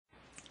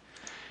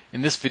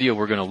In this video,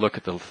 we're going to look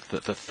at the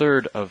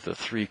third of the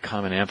three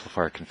common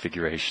amplifier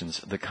configurations,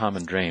 the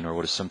common drain, or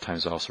what is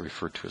sometimes also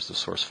referred to as the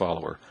source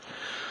follower.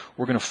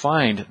 We're going to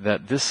find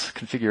that this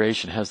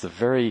configuration has the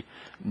very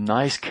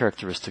nice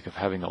characteristic of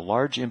having a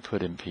large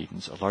input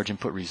impedance, a large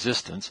input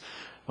resistance.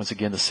 Once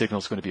again, the signal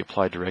is going to be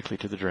applied directly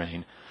to the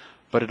drain,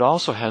 but it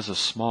also has a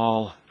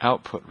small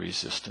output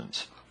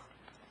resistance.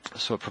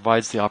 So it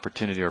provides the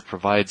opportunity, or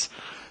provides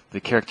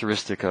the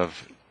characteristic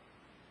of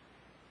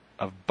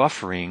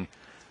buffering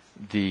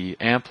the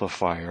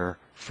amplifier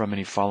from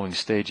any following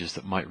stages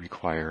that might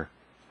require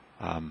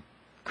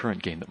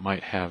current gain, that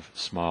might have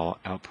small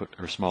output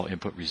or small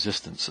input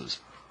resistances.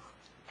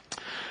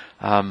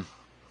 We're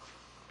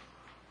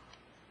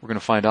going to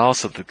find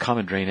also that the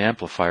common drain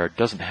amplifier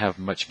doesn't have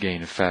much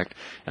gain. In fact,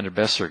 under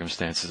best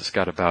circumstances, it's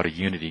got about a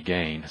unity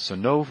gain. So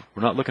no,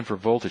 we're not looking for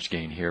voltage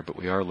gain here, but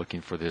we are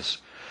looking for this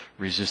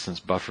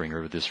resistance buffering,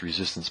 or this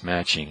resistance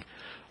matching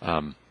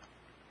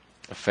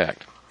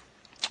effect.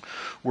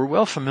 We're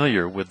well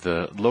familiar with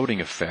the loading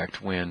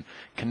effect when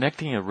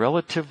connecting a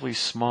relatively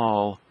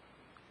small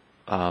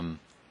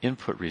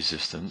input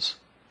resistance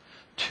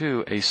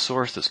to a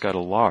source that's got a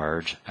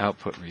large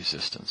output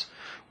resistance.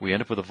 We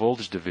end up with a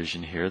voltage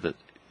division here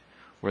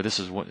where this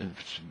is what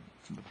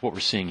we're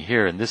seeing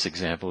here in this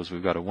example is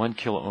we've got a 1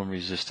 kilo ohm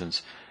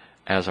resistance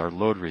as our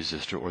load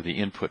resistor, or the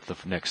input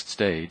of the next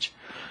stage,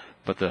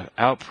 but the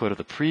output of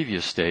the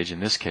previous stage, in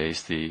this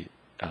case the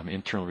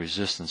internal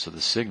resistance of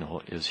the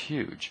signal, is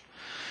huge.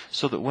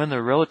 So that when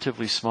the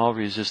relatively small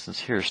resistance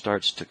here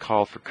starts to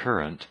call for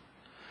current,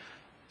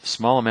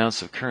 small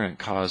amounts of current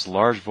cause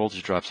large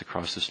voltage drops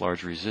across this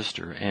large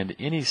resistor, and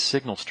any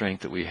signal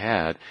strength that we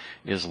had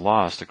is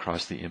lost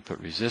across the input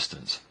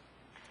resistance.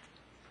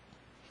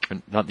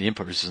 Not the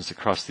input resistance,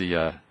 across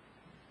the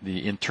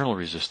internal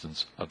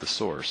resistance of the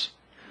source.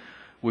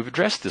 We've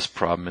addressed this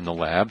problem in the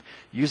lab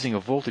using a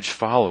voltage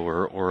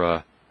follower, or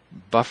a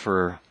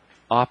buffer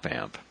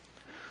op-amp.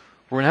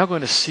 We're now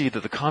going to see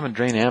that the common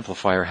drain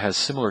amplifier has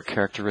similar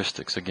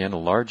characteristics. Again, a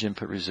large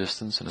input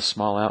resistance and a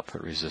small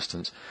output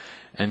resistance,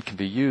 and can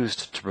be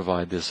used to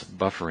provide this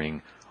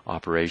buffering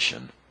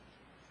operation.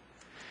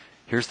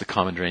 Here's the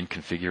common drain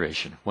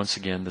configuration. Once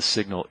again, the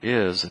signal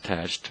is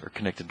attached or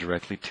connected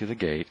directly to the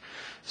gate,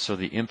 so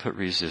the input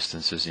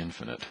resistance is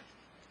infinite.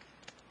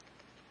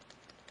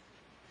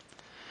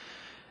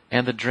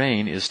 And the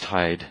drain is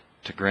tied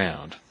to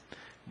ground.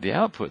 The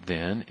output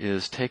then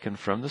is taken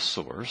from the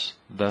source,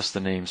 thus the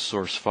name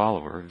source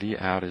follower. V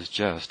out is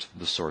just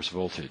the source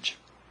voltage.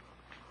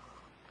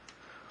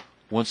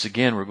 Once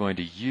again, we're going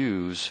to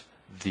use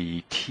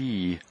the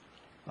T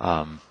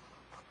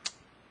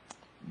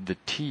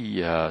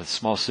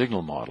small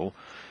signal model,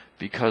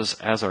 because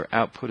as our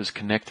output is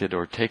connected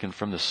or taken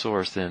from the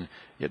source, then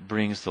it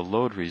brings the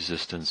load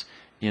resistance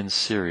in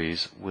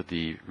series with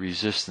the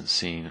resistance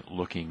seen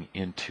looking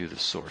into the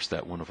source,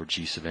 that 1 over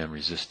G sub m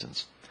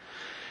resistance.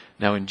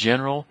 Now in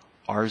general,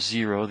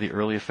 R0, the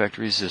early effect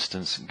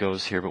resistance,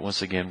 goes here, but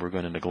once again we're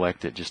going to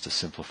neglect it just to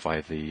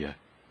simplify the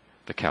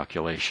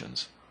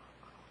calculations.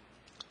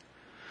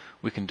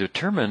 We can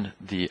determine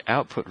the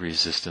output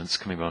resistance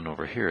coming on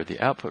over here.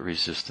 The output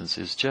resistance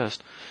is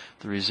just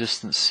the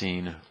resistance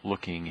seen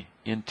looking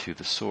into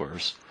the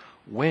source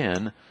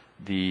when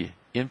the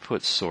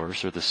input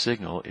source, or the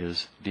signal,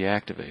 is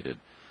deactivated.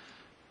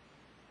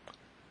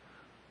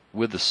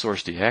 With the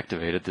source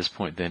deactivated, this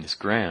point then is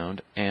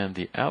ground, and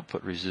the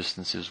output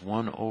resistance is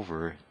 1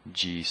 over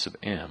G sub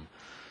m.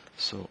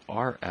 So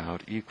R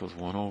out equals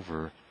 1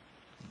 over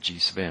G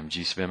sub m.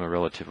 G sub m a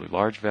relatively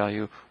large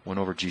value, 1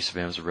 over G sub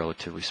m is a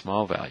relatively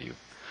small value.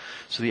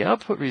 So the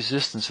output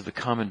resistance of the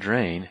common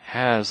drain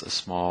has a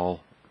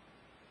small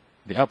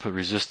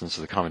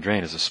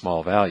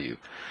value.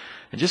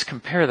 And just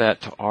compare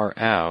that to R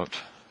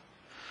out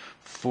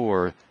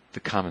for the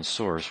common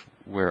source,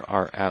 where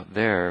R out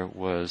there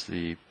was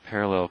the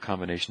parallel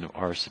combination of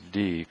R sub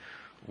D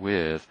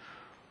with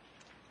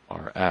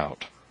R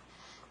out.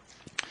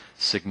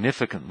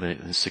 Significant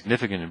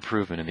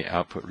improvement in the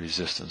output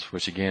resistance,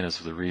 which again is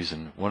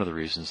one of the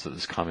reasons that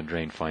this common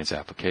drain finds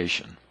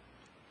application.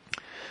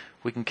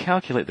 We can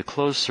calculate the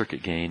closed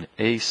circuit gain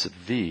A sub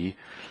V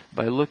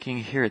by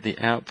looking here at the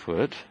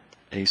output.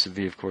 A sub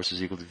V, of course,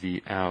 is equal to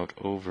V out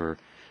over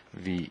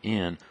V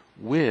in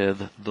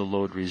with the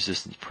load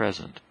resistance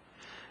present.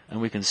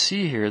 And we can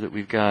see here that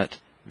we've got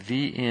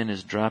V in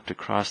is dropped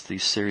across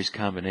these series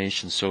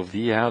combinations, so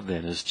V out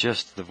then is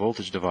just the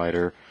voltage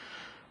divider,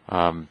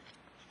 not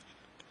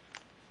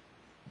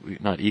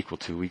equal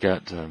to. We've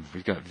got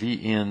V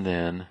in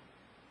then.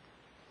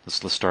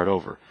 Let's start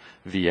over.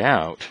 V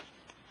out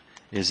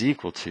is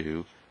equal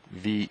to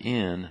V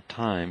in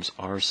times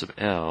R sub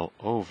L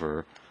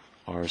over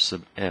R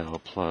sub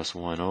L plus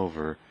 1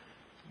 over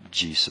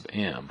G sub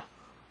m.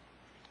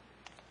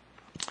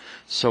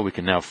 So we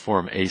can now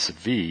form A sub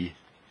V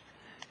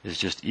is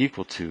just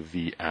equal to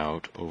V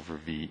out over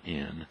V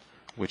in,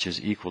 which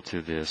is equal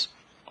to this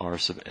R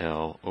sub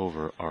L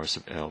over R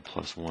sub L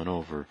plus 1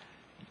 over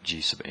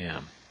G sub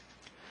m.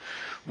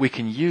 We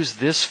can use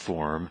this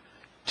form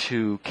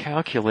to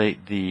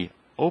calculate the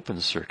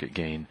open circuit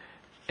gain,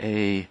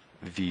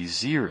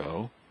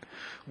 AV0,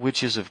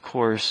 which is, of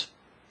course,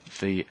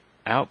 the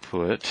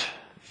output,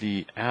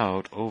 V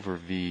out over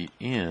V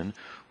in,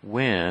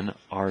 when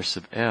R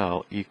sub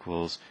L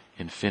equals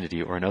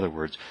infinity, or in other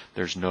words,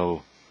 there's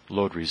no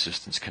load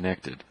resistance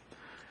connected.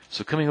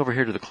 So coming over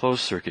here to the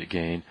closed circuit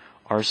gain,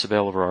 R sub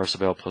L over R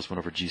sub L plus 1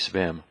 over G sub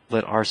M,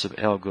 let R sub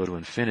L go to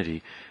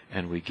infinity,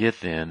 and we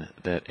get then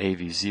that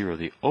AV0,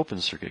 the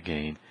open circuit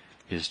gain,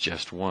 is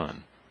just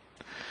 1.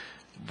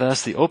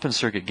 Thus, the open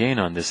circuit gain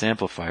on this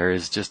amplifier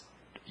is just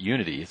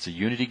unity. It's a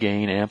unity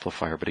gain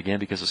amplifier, but again,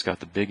 because it's got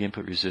the big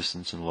input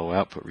resistance and low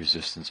output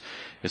resistance,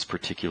 it's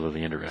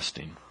particularly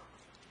interesting.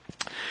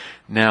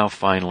 Now,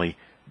 finally,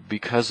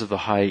 because of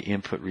the high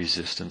input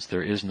resistance,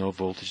 there is no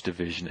voltage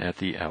division at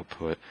the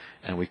output,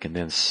 and we can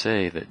then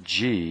say that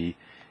G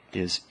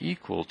is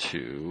equal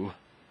to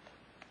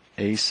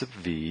A sub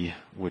V,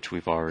 which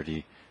we've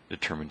already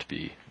determined to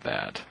be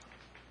that.